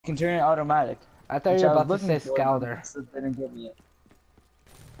can turn it automatic, I thought which you were I was about to looking say for, but Scouter. Microsoft didn't give me it.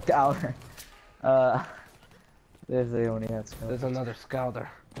 Scouter. Uh, they only have There's Scouters. another Scouter.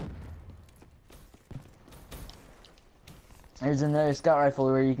 There's another scout rifle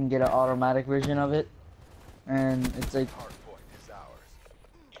where you can get an automatic version of it, and it's like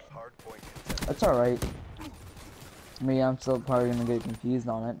that's all right. Me, I'm still probably gonna get confused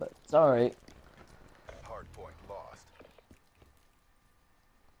on it, but it's all right.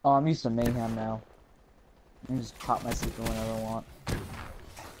 Oh, I'm used to mayhem now. I can just pop my secret whenever I want.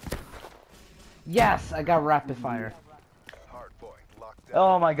 Yes, I got rapid fire.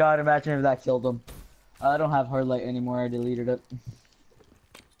 Oh my god, imagine if that killed him. I don't have hard light anymore, I deleted it.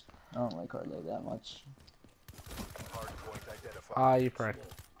 I don't like hard light that much. Ah, you prick.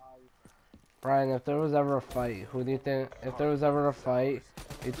 Brian, if there was ever a fight, who do you think? If there was ever a fight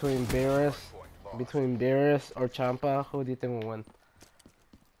between Beerus or Champa, who do you think will win?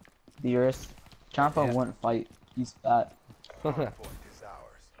 Beerus. Champa Yeah. wouldn't fight. He's fat.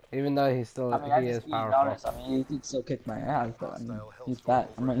 Even though he I'm is just being powerful. honest. I mean, he could still kick my ass, but I mean, he's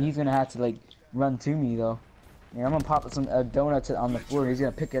fat. He's gonna have to like run to me though. Yeah, I'm gonna pop some donut on the floor. He's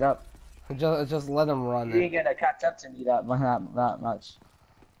gonna pick it up. Just let him run He it. ain't gonna catch up to me that much.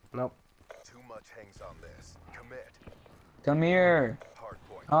 Nope. Come here.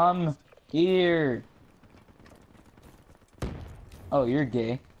 Come here. Oh, you're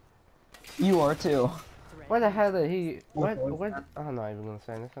gay. You are too. Where the hell did he? What? I'm not even gonna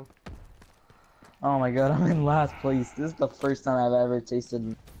say anything. Oh my god, I'm in last place. This is the first time I've ever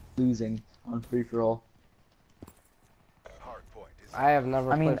tasted losing on free for all. I have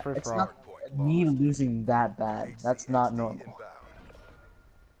never I mean, played free it's for all. not me losing that bad. That's not normal.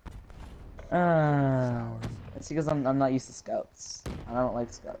 It's because I'm not used to scouts. And I don't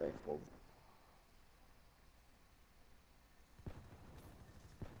like scout rifles.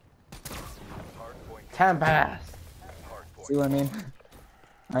 Tempest. See what I mean?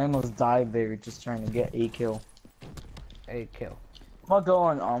 I almost died there just trying to get a kill. A kill. I'm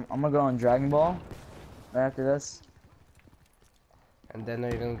gonna go on Dragon Ball right after this. And then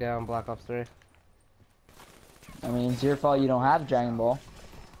you're gonna get on Black Ops 3. I mean, it's your fault you don't have Dragon Ball.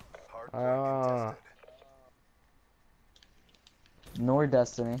 Ah. Nor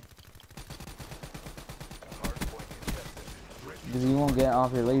Destiny. Because you won't get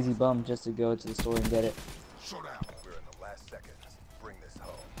off your lazy bum just to go to the store and get it.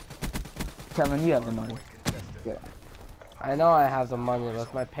 Kevin, you have the money. Good. I know I have the money, but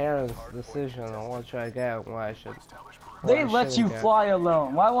it's my parents' decision on what should I get and what I should. They let you fly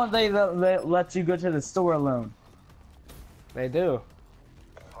alone. Why won't they let you go to the store alone? They do.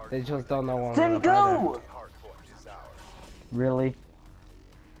 They just don't know when Then I'm gonna buy go! Really?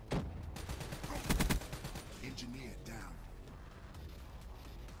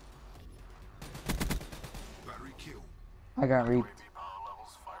 I got raped.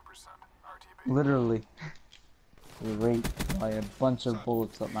 Literally. Raped by a bunch of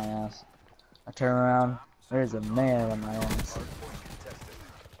bullets up my ass. I turn around, there's a man on my ass.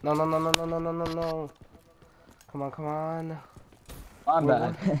 No, no, no, no, no, no, no, no, no. Come on, come on. I'm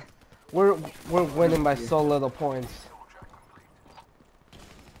bad. We're winning by so little points.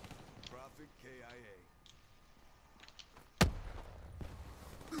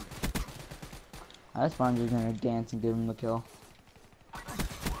 I just find you're gonna dance and give him the kill.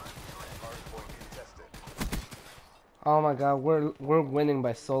 Oh my god, we're winning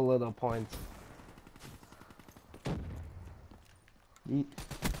by so little points. Yeet.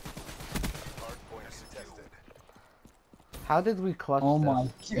 How did we clutch Oh this?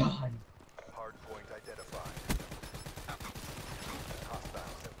 my god.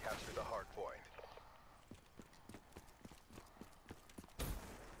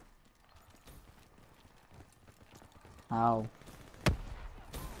 How?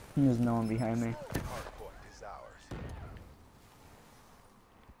 There's no one behind me.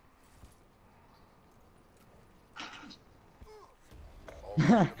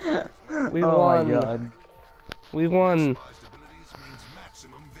 We Oh won. my god. We won.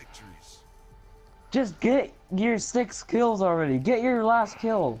 Just get your 6 kills already. Get your last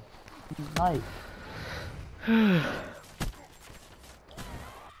kill. Nice.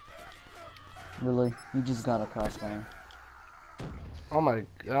 Really? You just got a crossfire. Oh my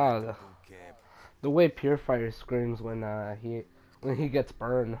god. The way Purifier screams when he gets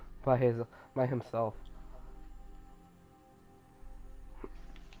burned by himself.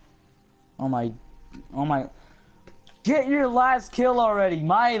 Oh my. Get your last kill already.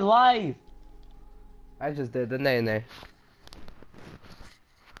 My life. I just did the nay.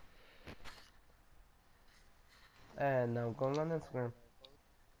 And now I'm going on Instagram.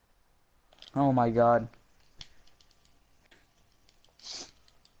 Oh my god.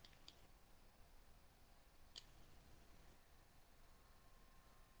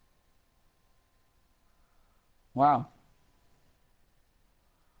 Wow.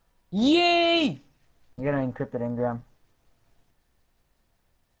 Yay! I got an encrypted engram.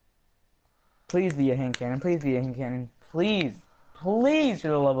 Please be a hand cannon. Please be a hand cannon. Please. Please, for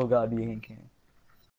the love of God, be a hand cannon.